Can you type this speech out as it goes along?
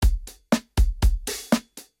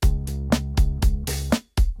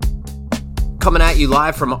Coming at you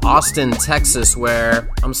live from Austin, Texas, where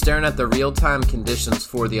I'm staring at the real-time conditions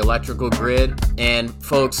for the electrical grid. And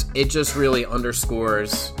folks, it just really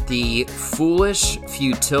underscores the foolish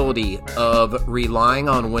futility of relying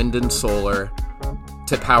on wind and solar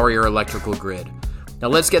to power your electrical grid. Now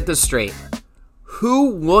let's get this straight.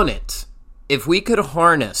 Who wouldn't, if we could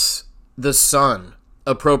harness the sun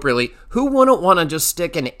appropriately, who wouldn't want to just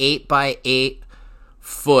stick an 8x8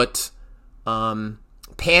 foot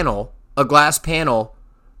panel, a glass panel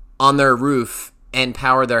on their roof and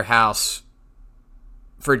power their house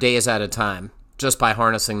for days at a time just by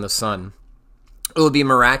harnessing the sun? It would be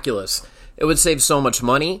miraculous. It would save so much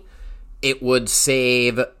money. It would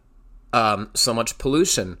save so much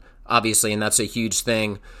pollution, obviously, and that's a huge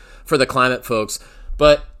thing for the climate folks.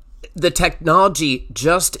 But the technology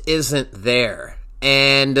just isn't there.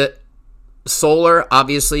 And solar,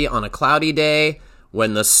 obviously, on a cloudy day,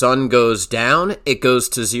 when the sun goes down, it goes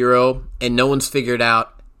to zero, and no one's figured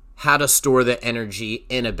out how to store the energy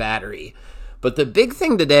in a battery. But the big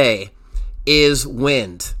thing today is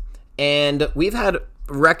wind. And we've had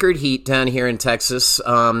record heat down here in Texas,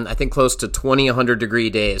 I think close to 100 degree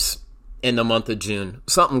days in the month of June,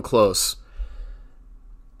 something close.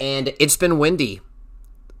 And it's been windy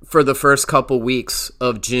for the first couple weeks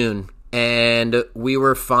of June, and we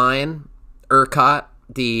were fine. ERCOT,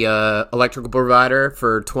 the electrical provider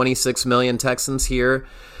for 26 million Texans here,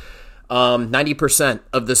 90%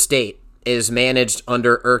 of the state is managed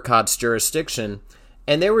under ERCOT's jurisdiction,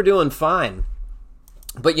 and they were doing fine.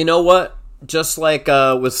 But you know what? Just like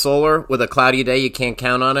with solar, with a cloudy day, you can't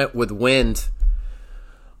count on it. With wind,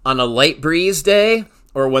 on a light breeze day,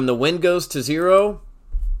 or when the wind goes to zero,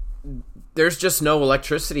 there's just no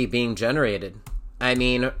electricity being generated. I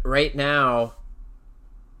mean, right now,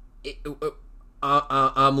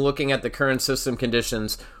 I'm looking at the current system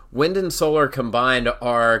conditions. Wind and solar combined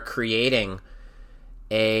are creating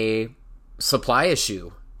a supply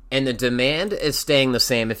issue, and the demand is staying the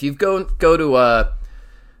same. If you go to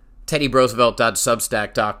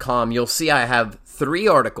teddyroosevelt.substack.com, you'll see I have 3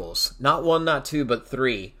 articles, not 1, not 2, but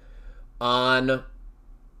 3, on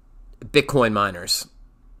Bitcoin miners.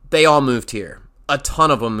 They all moved here. A ton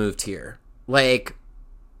of them moved here. Like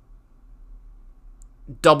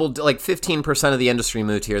 15% of the industry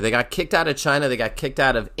moved here. They got kicked out of China. They got kicked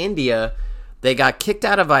out of India. They got kicked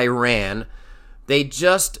out of Iran.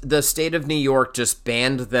 The state of New York just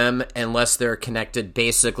banned them unless they're connected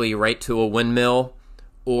basically right to a windmill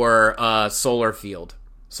or a solar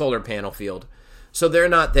panel field. So they're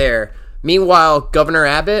not there. Meanwhile, Governor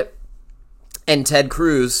Abbott and Ted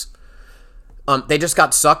Cruz, they just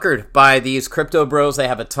got suckered by these crypto bros. They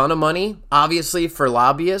have a ton of money, obviously, for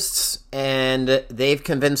lobbyists, and they've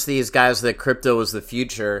convinced these guys that crypto is the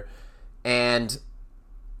future, and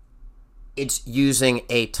it's using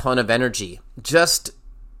a ton of energy. Just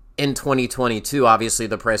in 2022, obviously,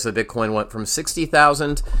 the price of Bitcoin went from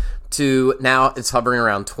 60,000 to now it's hovering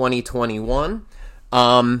around 2021.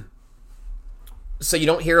 So you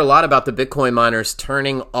don't hear a lot about the Bitcoin miners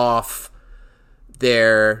turning off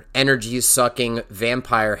their energy-sucking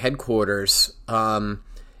vampire headquarters, and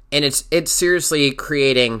it's seriously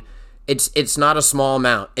creating. It's not a small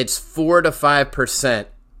amount. It's 4 to 5%.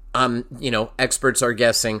 Experts are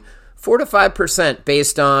guessing 4 to 5%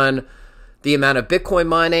 based on the amount of Bitcoin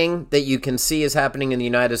mining that you can see is happening in the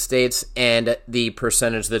United States and the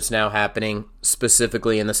percentage that's now happening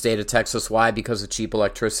specifically in the state of Texas. Why? Because of cheap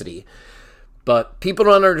electricity. But people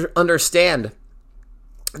don't understand.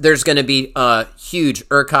 There's going to be huge.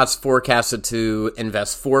 ERCOT's forecasted to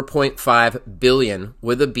invest $4.5 billion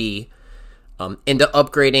with a B into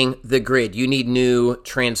upgrading the grid. You need new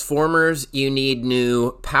transformers. You need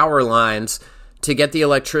new power lines to get the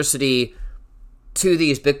electricity to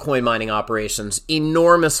these Bitcoin mining operations.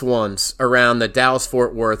 Enormous ones around the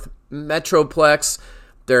Dallas-Fort Worth Metroplex.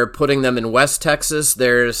 They're putting them in West Texas.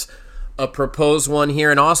 There's a proposed one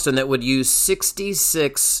here in Austin that would use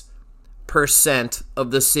 66%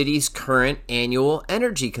 of the city's current annual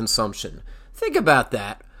energy consumption. Think about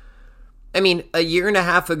that. I mean, a year and a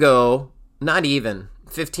half ago, not even,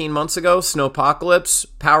 15 months ago, snowpocalypse,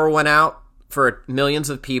 power went out for millions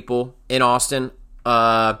of people in Austin,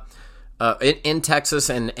 in Texas,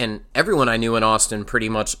 and everyone I knew in Austin pretty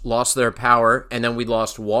much lost their power, and then we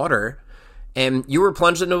lost water, and you were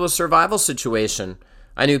plunged into a survival situation.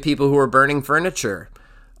 I knew people who were burning furniture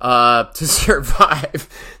to survive.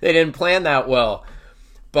 They didn't plan that well.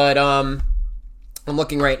 But I'm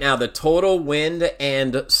looking right now. The total wind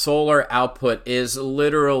and solar output is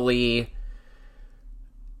literally,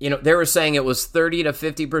 they were saying it was 30 to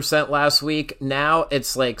 50% last week. Now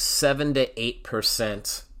it's like 7 to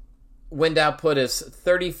 8%. wind output is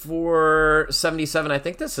 3477. I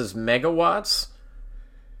think this is megawatts.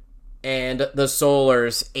 And the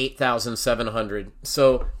solar's 8,700.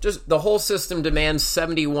 So just the whole system demands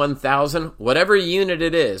 71,000, whatever unit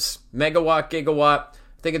it is. Megawatt, gigawatt,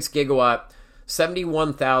 I think it's gigawatt.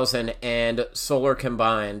 71,000, and solar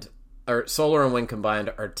combined, or solar and wind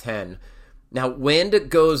combined, are 10. Now, wind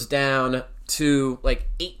goes down to like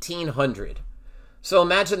 1,800. So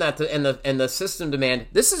imagine that, and the system demand,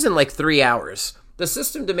 this is in like 3 hours. The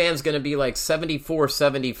system demand is going to be like 74,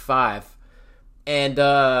 75.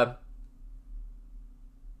 And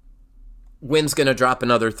wind's going to drop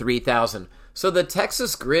another 3,000. So the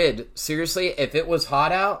Texas grid, seriously, if it was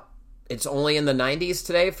hot out, it's only in the 90s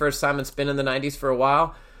today, first time it's been in the 90s for a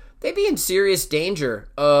while, they'd be in serious danger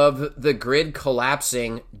of the grid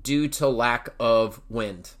collapsing due to lack of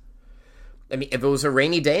wind. I mean, if it was a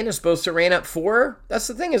rainy day and it's supposed to rain at 4, that's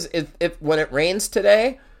the thing is, if when it rains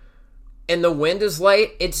today and the wind is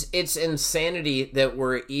light, it's insanity that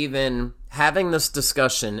we're even having this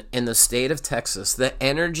discussion in the state of Texas. The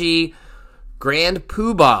energy grand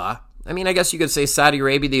poobah, I mean, I guess you could say Saudi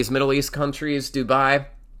Arabia, these Middle East countries, Dubai,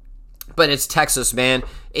 but it's Texas, man.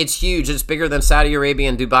 It's huge. It's bigger than Saudi Arabia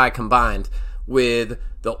and Dubai combined with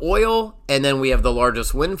the oil, and then we have the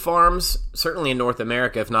largest wind farms, certainly in North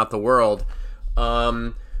America, if not the world.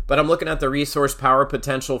 But I'm looking at the resource power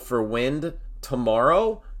potential for wind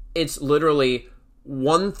tomorrow. It's literally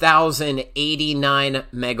 1,089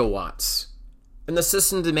 megawatts. And the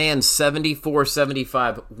system demands 74,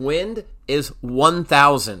 75. Wind is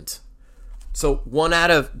 1,000. So 1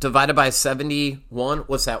 out of, divided by 71,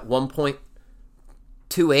 what's that, 1.28?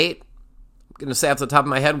 I'm going to say off the top of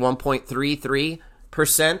my head,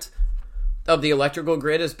 1.33% of the electrical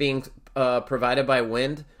grid is being provided by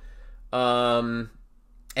wind. And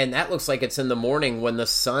that looks like it's in the morning when the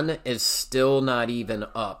sun is still not even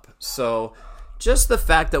up. So just the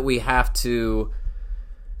fact that we have to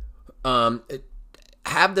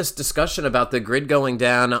have this discussion about the grid going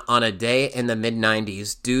down on a day in the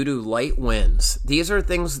mid-90s due to light winds. These are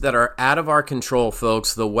things that are out of our control,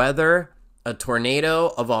 folks. The weather, a tornado,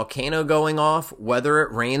 a volcano going off, whether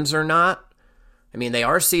it rains or not. I mean, they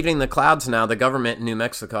are seeding the clouds now. The government in New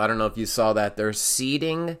Mexico, I don't know if you saw that. They're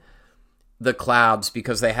seeding the clouds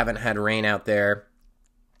because they haven't had rain out there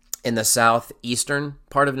in the southeastern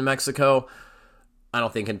part of New Mexico. I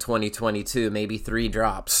don't think in 2022, maybe 3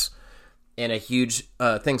 drops. And a huge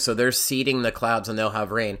thing. So they're seeding the clouds and they'll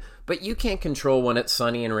have rain. But you can't control when it's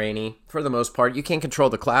sunny and rainy for the most part. You can't control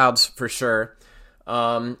the clouds for sure.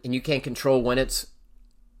 And you can't control when it's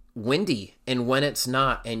windy and when it's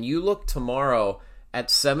not. And you look tomorrow at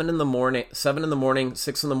 7 in the morning,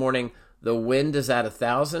 6 in the morning, the wind is at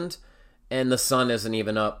 1,000 and the sun isn't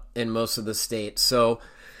even up in most of the states. So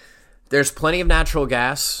there's plenty of natural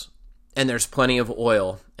gas and there's plenty of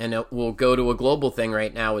oil. And it will go to a global thing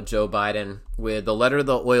right now with Joe Biden, with the letter to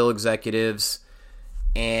the oil executives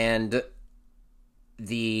and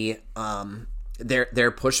the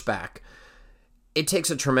their pushback. It takes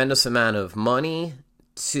a tremendous amount of money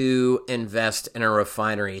to invest in a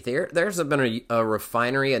refinery. There's been a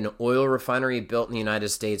refinery, an oil refinery built in the United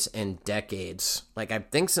States in decades. Like I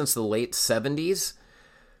think since the late 70s.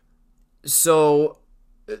 So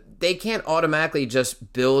they can't automatically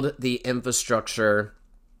just build the infrastructure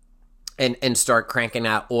and start cranking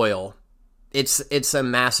out oil. It's a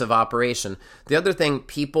massive operation. The other thing,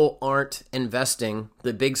 people aren't investing,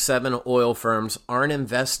 the big 7 oil firms aren't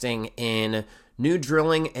investing in new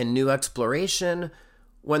drilling and new exploration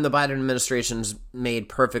when the Biden administration's made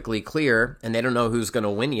perfectly clear, and they don't know who's going to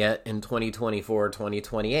win yet in 2024 or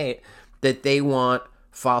 2028, that they want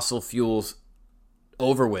fossil fuels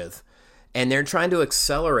over with. And they're trying to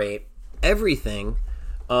accelerate everything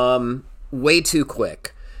way too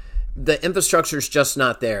quick. The infrastructure's just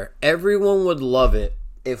not there. Everyone would love it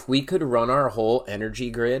if we could run our whole energy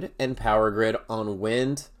grid and power grid on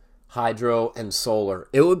wind, hydro, and solar.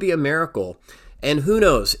 It would be a miracle. And who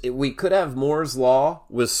knows, we could have Moore's Law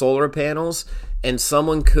with solar panels, and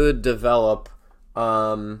someone could develop,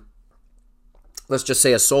 let's just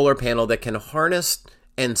say, a solar panel that can harness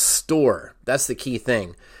and store. That's the key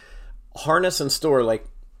thing. Harness and store like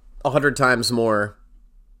 100 times more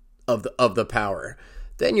of the power.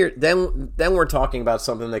 Then we're talking about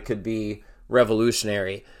something that could be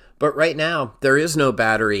revolutionary. But right now, there is no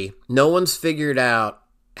battery. No one's figured out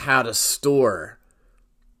how to store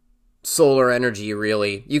solar energy,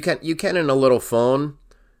 really. You can in a little phone,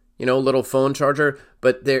 little phone charger,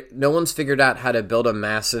 but no one's figured out how to build a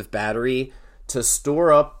massive battery to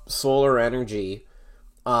store up solar energy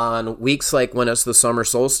on weeks like when it's the summer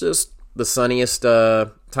solstice, the sunniest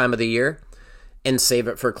time of the year, and save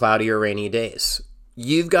it for cloudy or rainy days.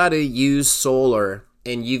 You've got to use solar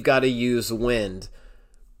and you've got to use wind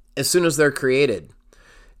as soon as they're created.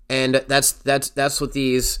 And that's what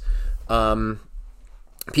these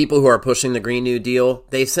people who are pushing the Green New Deal,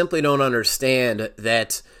 they simply don't understand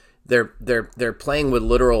that they're playing with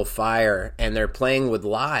literal fire and they're playing with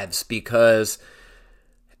lives, because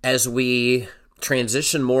as we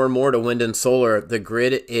transition more and more to wind and solar, the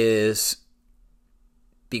grid is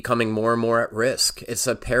becoming more and more at risk. It's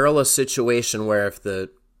a perilous situation where if the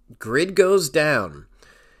grid goes down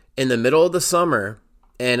in the middle of the summer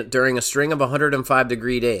and during a string of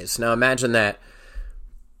 105-degree days, now imagine that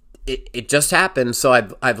it just happened, so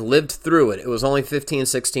I've lived through it. It was only 15,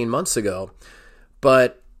 16 months ago,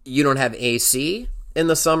 but you don't have AC in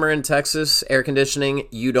the summer in Texas, air conditioning.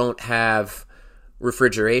 You don't have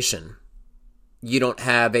refrigeration. You don't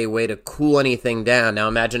have a way to cool anything down. Now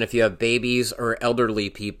imagine if you have babies or elderly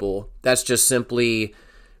people. That's just simply,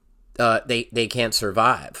 they can't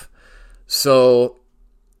survive. So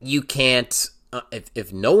you can't,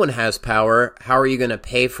 if no one has power, how are you going to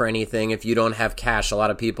pay for anything if you don't have cash? A lot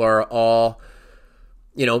of people are all,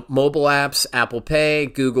 mobile apps, Apple Pay,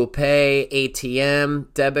 Google Pay, ATM,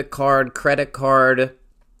 debit card, credit card.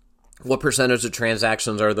 What percentage of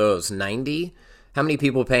transactions are those? 90? How many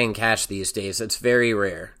people pay in cash these days? It's very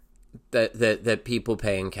rare that people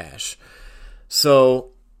pay in cash. So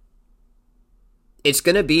it's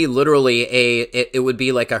going to be literally it would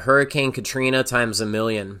be like a Hurricane Katrina times a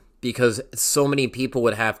million, because so many people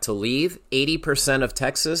would have to leave. 80% of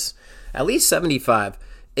Texas, at least 75,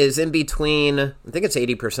 is in between, I think it's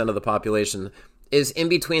 80% of the population, is in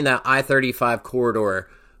between that I-35 corridor,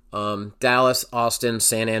 Dallas, Austin,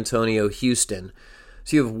 San Antonio, Houston.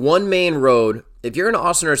 So you have one main road. If you're in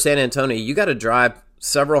Austin or San Antonio, you got to drive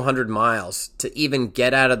several hundred miles to even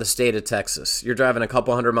get out of the state of Texas. You're driving a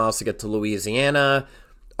couple hundred miles to get to Louisiana,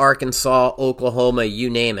 Arkansas, Oklahoma, you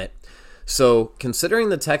name it. So considering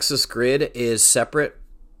the Texas grid is separate,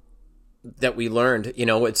 that we learned,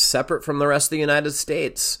 it's separate from the rest of the United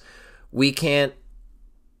States, we can't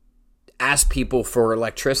ask people for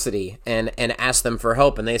electricity and ask them for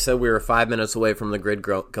help. And they said we were 5 minutes away from the grid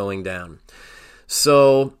going down.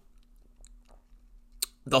 So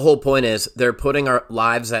the whole point is they're putting our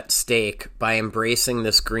lives at stake by embracing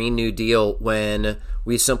this Green New Deal when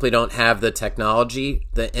we simply don't have the technology,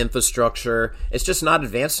 the infrastructure. It's just not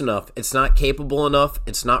advanced enough. It's not capable enough.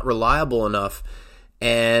 It's not reliable enough.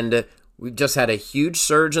 And we've just had a huge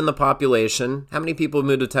surge in the population. How many people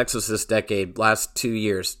moved to Texas this decade, last 2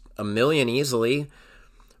 years? 1 million easily.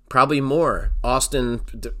 Probably more. Austin,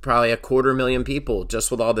 probably 250,000 people,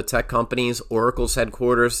 just with all the tech companies, Oracle's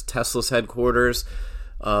headquarters, Tesla's headquarters,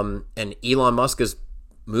 and Elon Musk is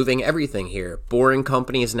moving everything here. Boring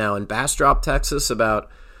companies now in Bastrop, Texas, about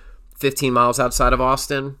 15 miles outside of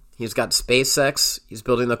Austin. He's got SpaceX. He's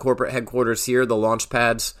building the corporate headquarters here, the launch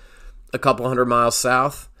pads a couple hundred miles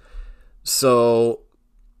south. So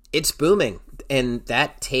it's booming, and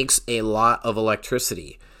that takes a lot of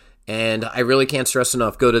electricity. And I really can't stress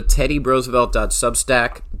enough, go to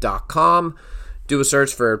teddybrosevelt.substack.com, do a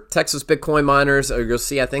search for Texas Bitcoin miners, or you'll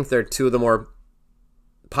see, I think they're two of the more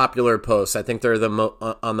popular posts. I think they're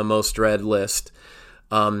on the most read list.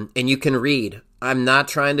 And you can read. I'm not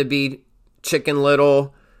trying to be Chicken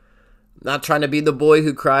Little, not trying to be the boy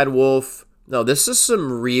who cried wolf. No, this is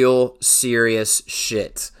some real serious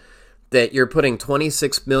shit, that you're putting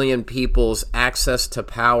 26 million people's access to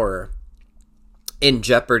power in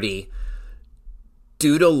jeopardy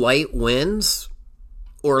due to light winds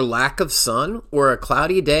or lack of sun or a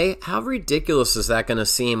cloudy day. How ridiculous is that going to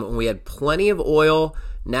seem when we had plenty of oil,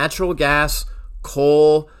 natural gas,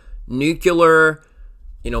 coal, nuclear?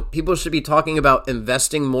 People should be talking about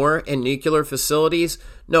investing more in nuclear facilities.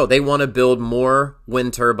 No, they want to build more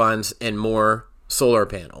wind turbines and more solar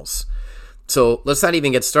panels. So let's not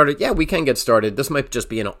even get started. Yeah, we can get started. This might just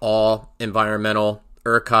be an all environmental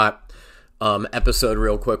ERCOT episode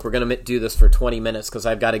real quick. We're going to do this for 20 minutes because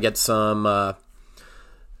I've got to get some of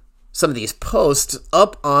these posts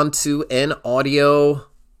up onto an audio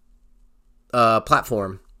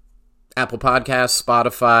platform. Apple Podcasts,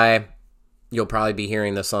 Spotify. You'll probably be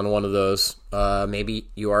hearing this on one of those. Maybe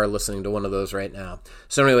you are listening to one of those right now.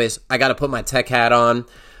 So anyways, I got to put my tech hat on.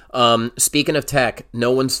 Speaking of tech,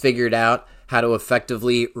 no one's figured out how to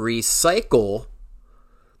effectively recycle.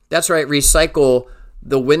 That's right, recycle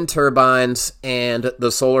the wind turbines and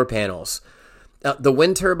the solar panels. The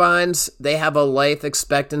wind turbines, they have a life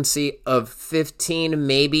expectancy of 15,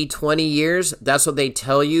 maybe 20 years. That's what they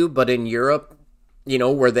tell you. But in Europe,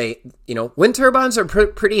 where wind turbines are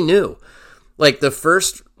pretty new. Like the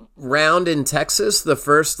first round in Texas, the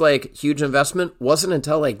first like huge investment wasn't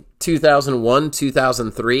until like 2001,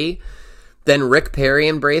 2003. Then Rick Perry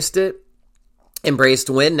embraced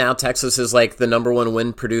wind. Now Texas is like the number one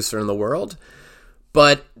wind producer in the world.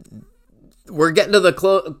 But we're getting to the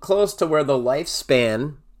close to where the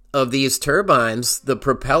lifespan of these turbines, the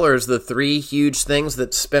propellers, the three huge things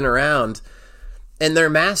that spin around, and they're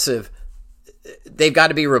massive, they've got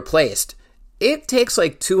to be replaced. It takes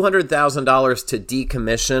like $200,000 to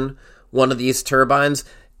decommission one of these turbines,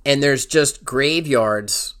 and there's just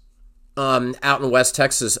graveyards out in West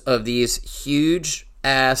Texas of these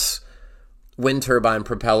huge-ass wind turbine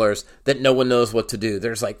propellers that no one knows what to do.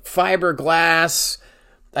 There's like fiberglass.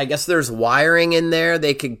 I guess there's wiring in there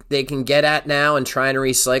they can get at now and try and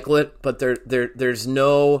recycle it, but there's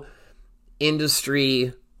no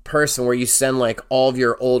industry person where you send like all of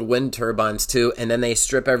your old wind turbines to, and then they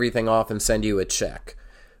strip everything off and send you a check.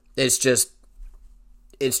 It's just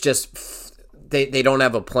they don't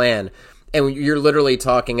have a plan. And you're literally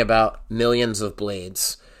talking about millions of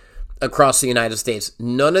blades across the United States.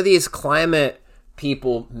 None of these climate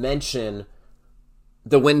people mention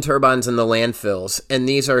the wind turbines in the landfills. And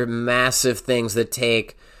these are massive things that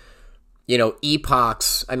take,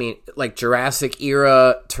 epochs. I mean, like Jurassic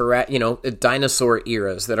era, dinosaur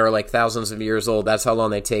eras that are like thousands of years old. That's how long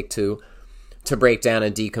they take to break down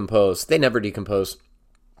and decompose. They never decompose.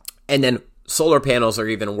 And then solar panels are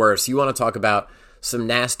even worse. You want to talk about some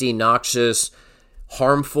nasty, noxious,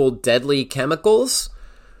 harmful, deadly chemicals?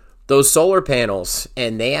 Those solar panels,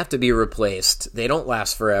 and they have to be replaced. They don't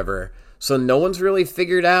last forever. So no one's really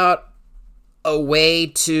figured out a way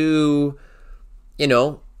to,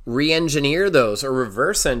 re-engineer those or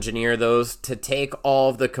reverse engineer those to take all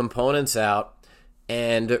of the components out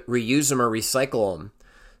and reuse them or recycle them.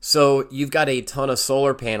 So you've got a ton of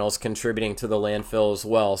solar panels contributing to the landfill as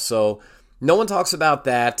well. So no one talks about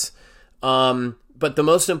that. But the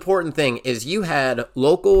most important thing is you had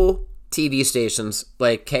local TV stations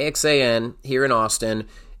like KXAN here in Austin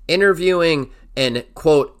interviewing an,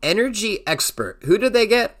 quote, energy expert. Who did they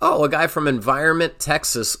get? Oh, a guy from Environment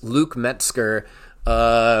Texas, Luke Metzger.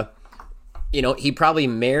 He probably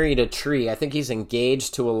married a tree. I think he's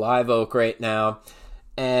engaged to a live oak right now.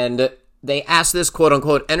 And they asked this, quote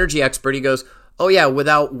unquote, energy expert. He goes, oh yeah,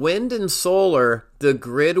 without wind and solar, the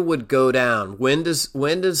grid would go down. Wind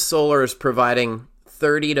and solar is providing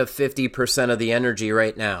 30 to 50% of the energy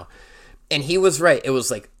right now. And he was right. It was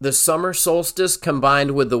like the summer solstice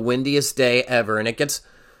combined with the windiest day ever. And it gets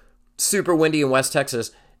super windy in West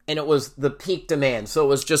Texas. And it was the peak demand. So it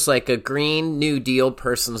was just like a Green New Deal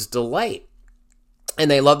person's delight. And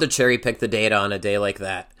they love to cherry pick the data on a day like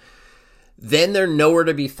that. Then they're nowhere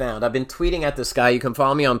to be found. I've been tweeting at this guy. You can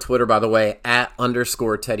follow me on Twitter, by the way,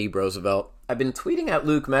 @_Teddy Roosevelt. I've been tweeting at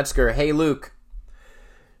Luke Metzger. Hey, Luke,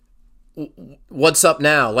 what's up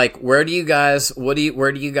now? Like, where do you guys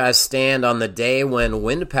stand on the day when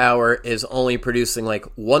wind power is only producing like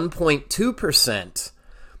 1.2%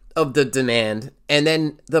 of the demand, and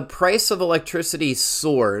then the price of electricity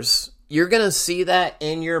soars? You're going to see that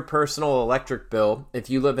in your personal electric bill. If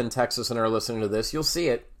you live in Texas and are listening to this, you'll see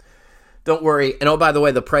it. Don't worry. And oh, by the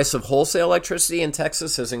way, the price of wholesale electricity in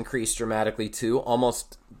Texas has increased dramatically too,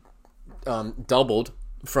 almost doubled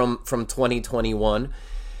from 2021.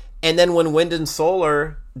 And then when wind and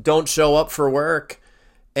solar don't show up for work,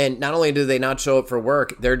 and not only do they not show up for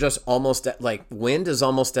work, they're just almost at, like, wind is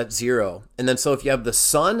almost at zero. And then so if you have the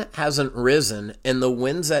sun hasn't risen and the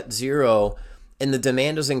wind's at zero and the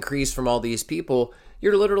demand has increased from all these people,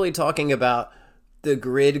 you're literally talking about the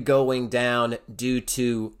grid going down due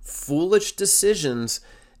to foolish decisions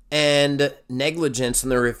and negligence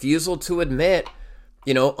and the refusal to admit,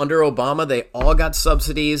 under Obama, they all got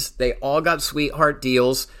subsidies. They all got sweetheart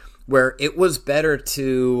deals where it was better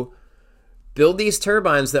to build these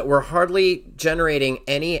turbines that were hardly generating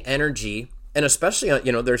any energy. And especially,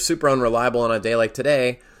 they're super unreliable on a day like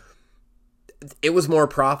today. It was more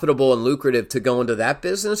profitable and lucrative to go into that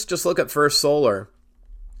business. Just look at First Solar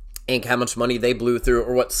and how much money they blew through,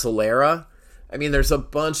 or what, Solera? I mean, there's a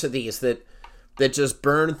bunch of these that just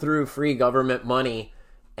burn through free government money,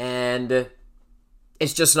 and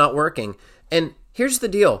it's just not working. And here's the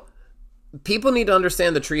deal. People need to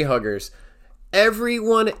understand the tree huggers.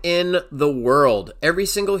 Everyone in the world, every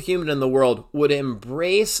single human in the world would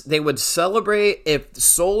embrace, they would celebrate if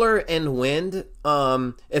solar and wind,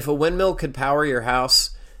 if a windmill could power your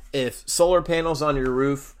house, if solar panels on your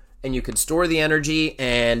roof, and you could store the energy,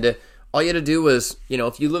 and all you had to do was,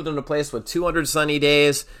 if you lived in a place with 200 sunny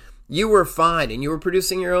days, you were fine, and you were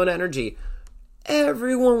producing your own energy.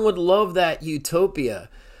 Everyone would love that utopia.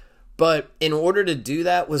 But in order to do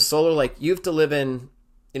that with solar, like, you have to live in,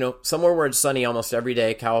 somewhere where it's sunny almost every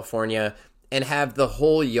day, California, and have the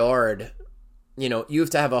whole yard, you have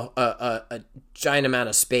to have a giant amount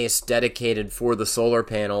of space dedicated for the solar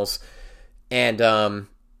panels, and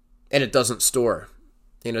it doesn't store.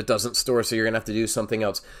 It doesn't store, so you're going to have to do something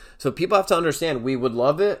else. So people have to understand, we would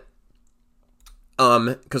love it,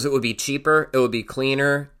 because it would be cheaper, it would be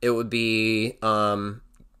cleaner, it would be,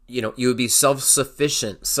 you would be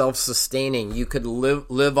self-sufficient, self-sustaining. You could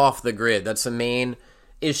live off the grid. That's the main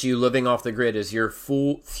issue, living off the grid, is your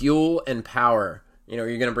fuel and power. You're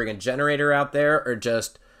going to bring a generator out there or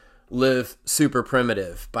just live super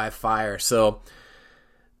primitive by fire. So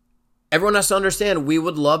everyone has to understand, we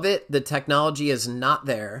would love it. The technology is not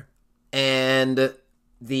there. And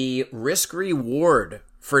the risk reward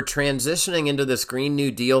for transitioning into this Green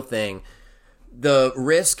New Deal thing, the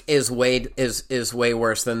risk is way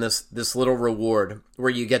worse than this little reward where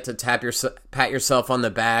you get to pat yourself on the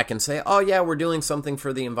back and say, oh yeah, we're doing something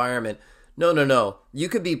for the environment. No. You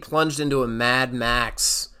could be plunged into a Mad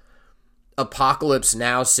Max Apocalypse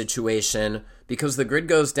Now situation because the grid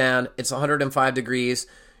goes down. It's 105 degrees.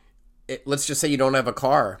 Let's just say you don't have a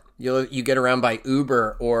car. You get around by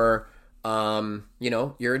Uber or,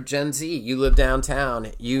 you're a Gen Z. You live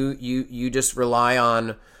downtown. You just rely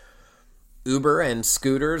on Uber and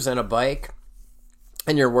scooters and a bike,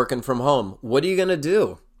 and you're working from home. What are you going to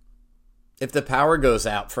do if the power goes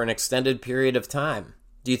out for an extended period of time?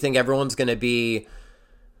 Do you think everyone's going to be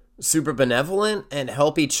super benevolent and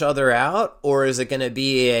help each other out? Or is it going to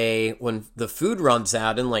be when the food runs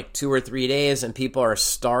out in like 2 or 3 days and people are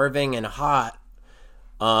starving and hot,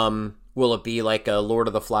 will it be like a Lord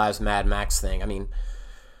of the Flies Mad Max thing? I mean,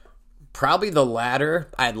 probably the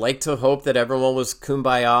latter. I'd like to hope that everyone was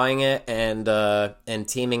kumbayaing it and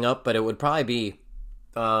teaming up, but it would probably be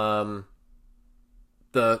the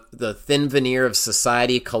thin veneer of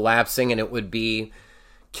society collapsing, and it would be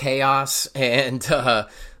chaos and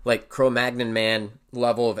like Cro-Magnon man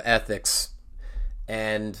level of ethics.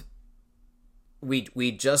 And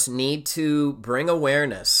we just need to bring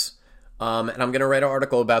awareness. And I'm going to write an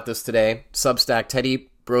article about this today. Substack,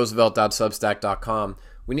 teddyroosevelt.substack.com.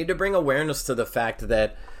 We need to bring awareness to the fact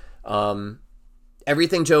that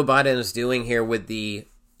everything Joe Biden is doing here with you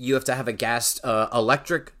have to have a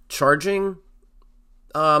electric charging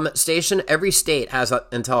station. Every state has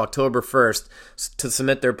until October 1st to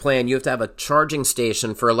submit their plan. You have to have a charging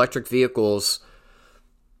station for electric vehicles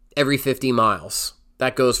every 50 miles.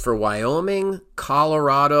 That goes for Wyoming,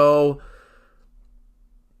 Colorado,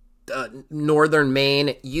 northern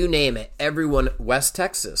Maine, you name it. Everyone, West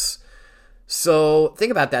Texas. So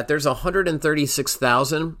think about that. There's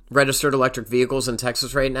 136,000 registered electric vehicles in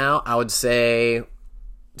Texas right now. I would say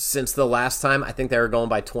since the last time, I think they were going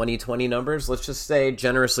by 2020 numbers. Let's just say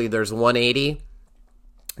generously there's 180.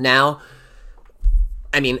 Now,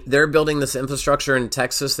 I mean, they're building this infrastructure in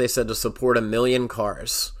Texas, they said, to support 1 million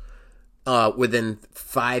cars within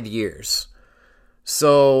 5 years.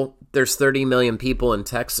 So there's 30 million people in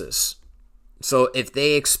Texas. So if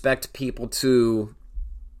they expect people to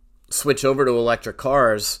switch over to electric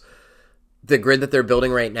cars, the grid that they're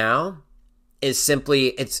building right now is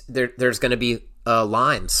simply, there's going to be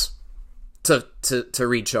lines to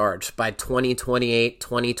recharge by 2028,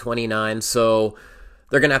 2029. So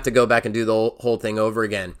they're going to have to go back and do the whole thing over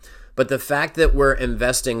again. But the fact that we're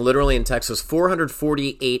investing literally in Texas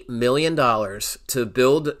 $448 million to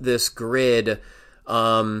build this grid.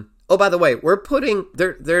 Oh, by the way, we're putting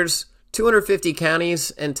there's 250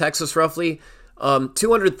 counties in Texas roughly.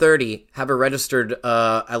 230 have a registered,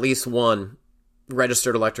 at least one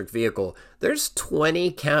registered electric vehicle. There's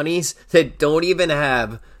 20 counties that don't even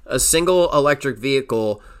have a single electric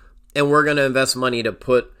vehicle, and we're going to invest money to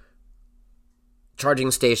put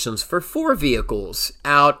charging stations for 4 vehicles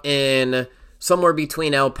out in somewhere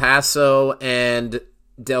between El Paso and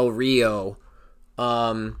Del Rio.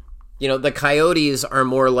 The Coyotes are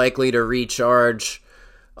more likely to recharge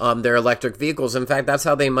their electric vehicles. In fact, that's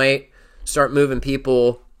how they might start moving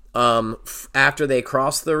people after they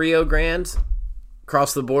cross the Rio Grande,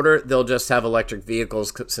 cross the border. They'll just have electric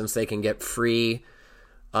vehicles since they can get free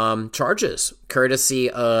charges, courtesy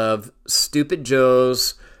of Stupid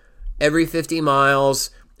Joe's every 50 miles.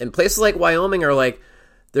 And places like Wyoming are like,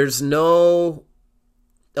 there's no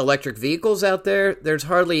electric vehicles out there. There's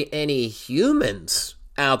hardly any humans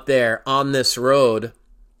out there on this road.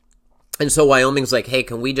 And so Wyoming's like, hey,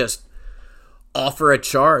 can we just offer a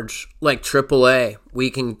charge like AAA? We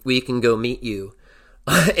can go meet you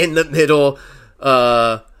in the middle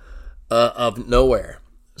of nowhere.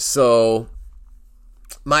 So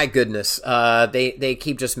my goodness, they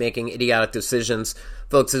keep just making idiotic decisions.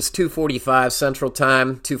 Folks, it's 2:45 Central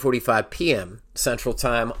Time, 2:45 p.m. Central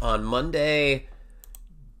Time on Monday,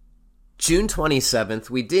 June 27th.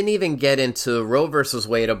 We didn't even get into Roe versus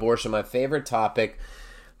Wade, abortion, my favorite topic.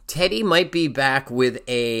 Teddy might be back with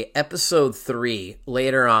a episode 3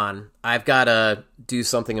 later on. I've got to do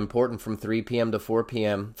something important from 3 p.m. to 4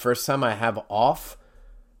 p.m. First time I have off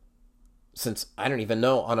since I don't even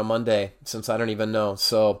know on a Monday,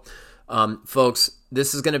 So, folks,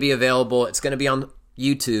 this is going to be available. It's going to be on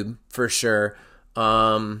YouTube for sure.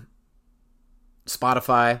 Spotify,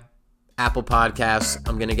 Apple Podcasts.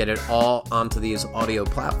 I'm going to get it all onto these audio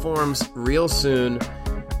platforms real soon.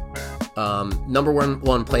 Number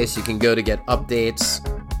one place you can go to get updates,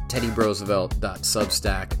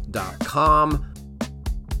 teddyroosevelt.substack.com.